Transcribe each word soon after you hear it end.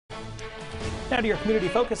Now to your community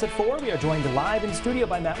focus at 4. We are joined live in studio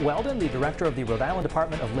by Matt Weldon, the director of the Rhode Island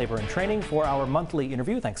Department of Labor and Training, for our monthly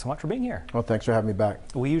interview. Thanks so much for being here. Well, thanks for having me back.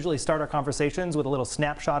 We usually start our conversations with a little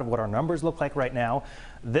snapshot of what our numbers look like right now.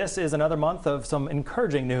 This is another month of some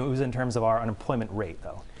encouraging news in terms of our unemployment rate,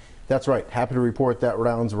 though. That's right. Happy to report that Rhode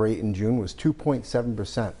Island's rate in June was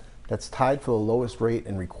 2.7%. That's tied for the lowest rate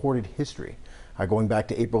in recorded history, going back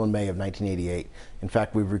to April and May of 1988. In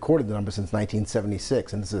fact, we've recorded the number since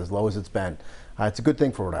 1976, and this is as low as it's been. It's a good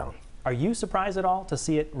thing for Rhode Island. Are you surprised at all to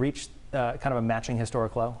see it reach kind of a matching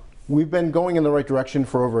historic low? We've been going in the right direction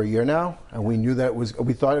for over a year now, and we knew that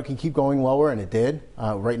we thought it could keep going lower, and it did.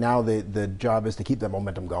 Right now, the job is to keep that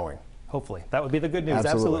momentum going. Hopefully. That would be the good news.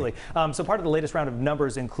 Absolutely. So part of the latest round of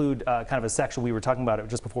numbers include kind of a section we were talking about it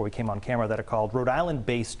just before we came on camera that are called Rhode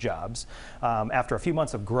Island-based jobs. After a few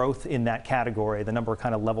months of growth in that category, the number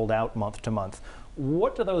kind of leveled out month to month.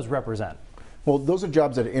 What do those represent? Well, those are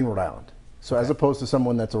jobs that are in Rhode Island. So as opposed to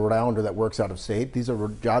someone that's a Rhode Islander that works out of state, these are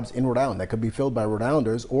jobs in Rhode Island that could be filled by Rhode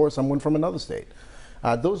Islanders or someone from another state.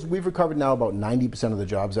 We've recovered now about 90% of the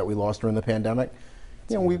jobs that we lost during the pandemic.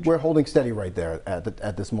 You know, we're holding steady right there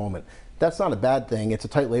at this moment. That's not a bad thing. It's a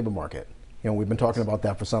tight labor market. You know, we've been talking about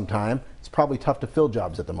that for some time. It's probably tough to fill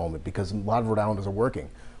jobs at the moment because a lot of Rhode Islanders are working.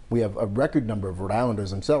 We have a record number of Rhode Islanders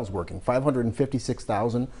themselves working,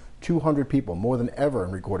 556,200 people, more than ever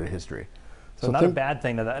in recorded history. So not a bad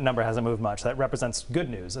thing that that number hasn't moved much. That represents good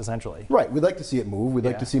news, essentially. Right. We'd like to see it move. We'd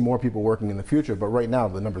like to see more people working in the future, but right now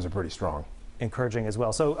the numbers are pretty strong. Encouraging as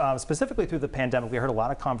well. So specifically through the pandemic, we heard a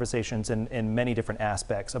lot of conversations in many different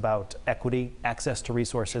aspects about equity, access to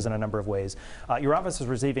resources in a number of ways. Your office is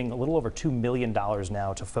receiving a little over $2 million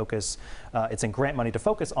now to focus, it's in grant money to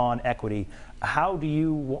focus on equity. How do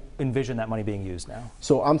you envision that money being used now?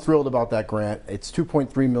 So I'm thrilled about that grant. It's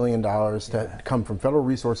 $2.3 million to come from federal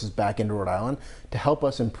resources back into Rhode Island to help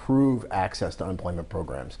us improve access to unemployment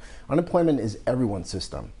programs. Unemployment is everyone's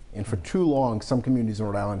system. And for too long, some communities in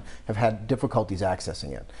Rhode Island have had difficulties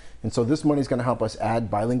accessing it. And so this money is going to help us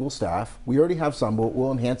add bilingual staff. We already have some, but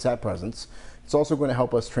we'll enhance that presence. It's also going to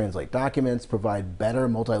help us translate documents, provide better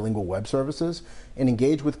multilingual web services, and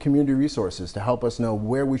engage with community resources to help us know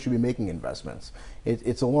where we should be making investments.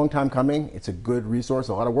 It's a long time coming. It's a good resource,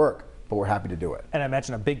 a lot of work, but we're happy to do it. And I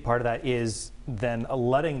imagine a big part of that is then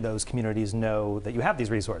letting those communities know that you have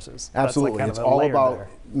these resources. Absolutely. It's all about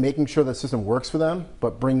making sure the system works for them,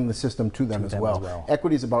 but bringing the system to them as well.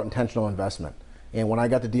 Equity is about intentional investment. And when I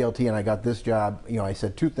got the DLT and I got this job, you know, I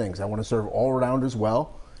said two things. I want to serve all Rhode Islanders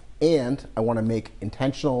well, and I want to make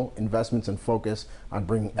intentional investments and focus on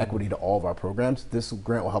bringing equity to all of our programs. This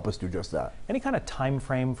grant will help us do just that. Any kind of time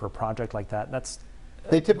frame for a project like that?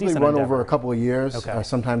 They typically run over a couple of years,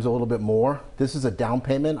 sometimes a little bit more. This is a down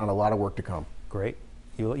payment on a lot of work to come. Great.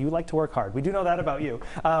 You like to work hard. We do know that about you.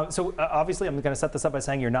 So obviously I'm going to set this up by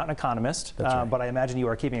saying you're not an economist, but I imagine you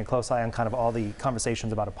are keeping a close eye on kind of all the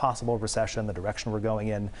conversations about a possible recession, the direction we're going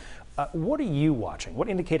in. What are you watching? What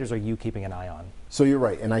indicators are you keeping an eye on? So you're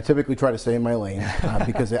right, and I typically try to stay in my lane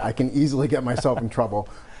because I can easily get myself in trouble.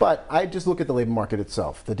 But I just look at the labor market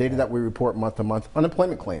itself, the data that we report month to month,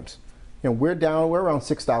 unemployment claims. You know, we're around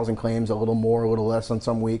 6,000 claims, a little more, a little less on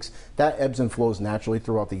some weeks. That ebbs and flows naturally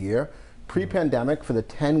throughout the year. Pre-pandemic, for the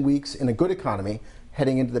 10 weeks in a good economy,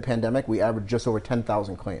 heading into the pandemic, we averaged just over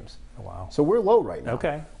 10,000 claims. Oh, wow. So we're low right now.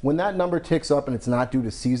 Okay. When that number ticks up and it's not due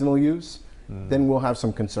to seasonal use, then we'll have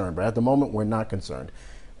some concern. But at the moment, we're not concerned.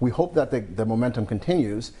 We hope that the momentum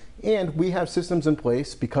continues, and we have systems in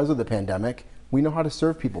place because of the pandemic. We know how to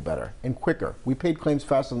serve people better and quicker. We paid claims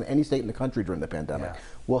faster than any state in the country during the pandemic.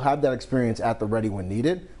 We'll have that experience at the ready when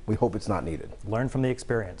needed. We hope it's not needed. Learn from the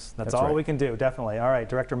experience. That's all we can do, definitely. All right,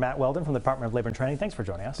 Director Matt Weldon from the Department of Labor and Training, thanks for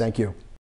joining us. Thank you.